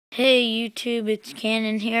Hey YouTube, it's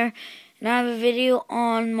Cannon here, and I have a video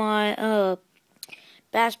on my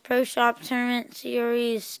Bass Pro Shop Tournament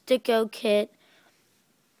Series stiko kit.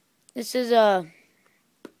 This is a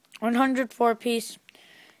 104 piece,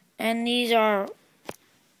 and these are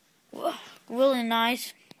really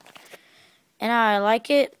nice, and I like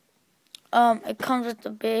it. It comes with a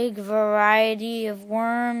big variety of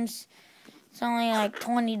worms. It's only like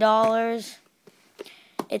 $20.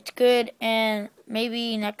 It's good, and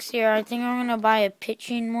maybe next year I think I'm gonna buy a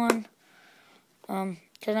pitching one.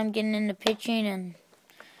 Because I'm getting into pitching, and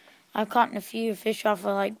I've caught a few fish off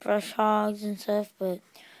of like brush hogs and stuff. But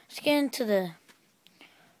let's get into the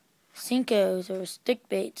stinkos or stick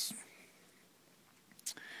baits.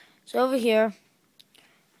 So over here,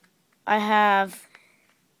 I have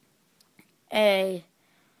a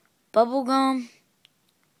bubblegum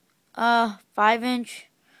 5-inch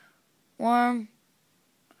worm.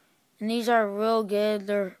 And these are real good.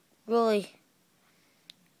 They're really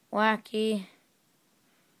wacky.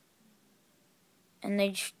 And they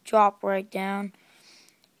just drop right down.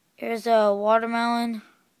 Here's a watermelon.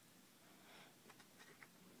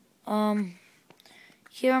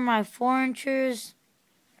 Here are my 4-inchers.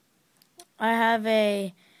 I have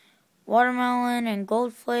a watermelon and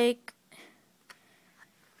gold flake.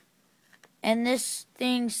 And this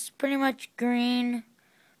thing's pretty much green,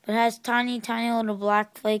 but has tiny little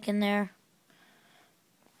black flake in there.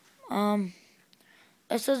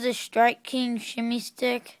 This is a Strike King shimmy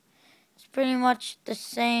stick. It's pretty much the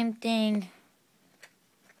same thing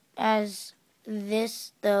as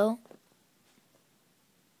this though.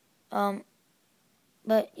 But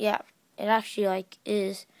yeah, it actually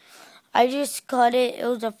is. I just cut it. It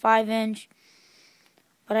was a 5-inch,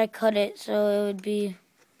 but I cut it so it would be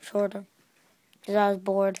shorter because I was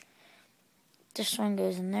bored. This one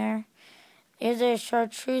goes in there. Here's a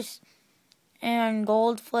chartreuse and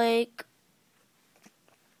gold flake.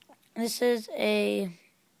 This is it's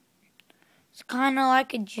kind of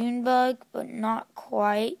like a June bug, but not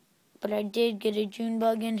quite. But I did get a June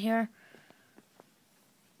bug in here.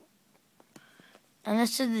 And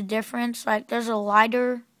this is the difference. Like, there's a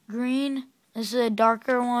lighter green. This is a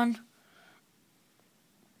darker one.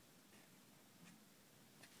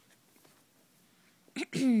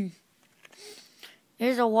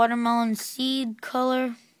 Here's a watermelon seed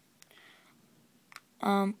color.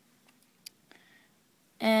 And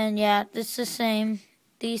yeah, this is the same.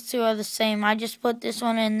 These two are the same. I just put this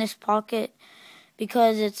one in this pocket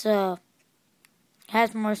because it's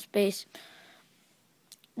has more space.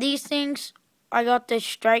 These things, I got the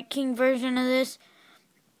Strike King version of this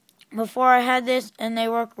before I had this, and they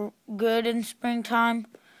work good in springtime.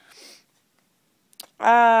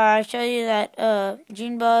 I show you that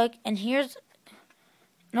June bug, and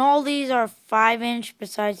all these are 5-inch.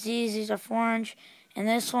 Besides these are 4-inch, and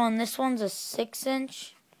this one's a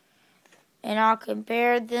 6-inch. And I'll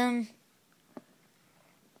compare them,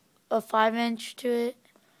 a 5-inch to it.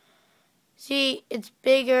 See, it's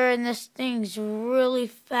bigger, and this thing's really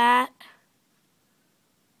fat.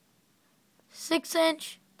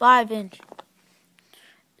 6-inch, 5-inch.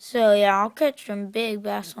 So yeah, I'll catch some big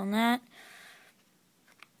bass on that.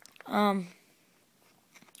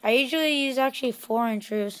 I usually use actually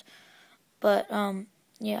 4-inchers, but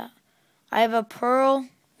yeah, I have a pearl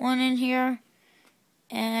one in here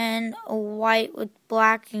and a white with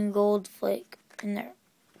black and gold flake in there.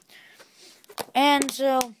 And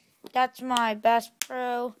so that's my Bass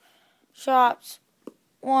Pro Shops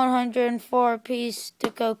 104 piece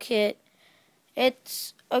stiko kit.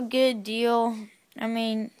 It's a good deal. I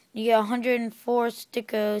mean, you get 104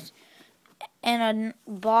 stikos in a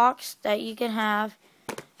box that you can have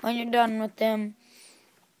when you're done with them.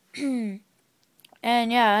 And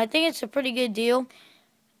yeah, I think it's a pretty good deal.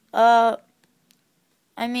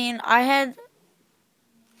 I mean, I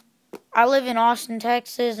live in Austin,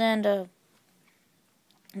 Texas, and I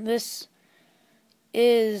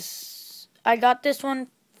got this one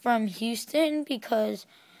from Houston because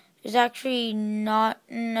there's actually not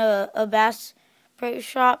a Bass Pro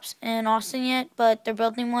Shops in Austin yet, but they're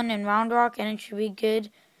building one in Round Rock, and it should be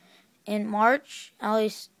good in March. At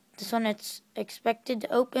least this one it's expected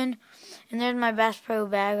to open. And there's my Bass Pro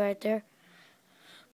bag right there.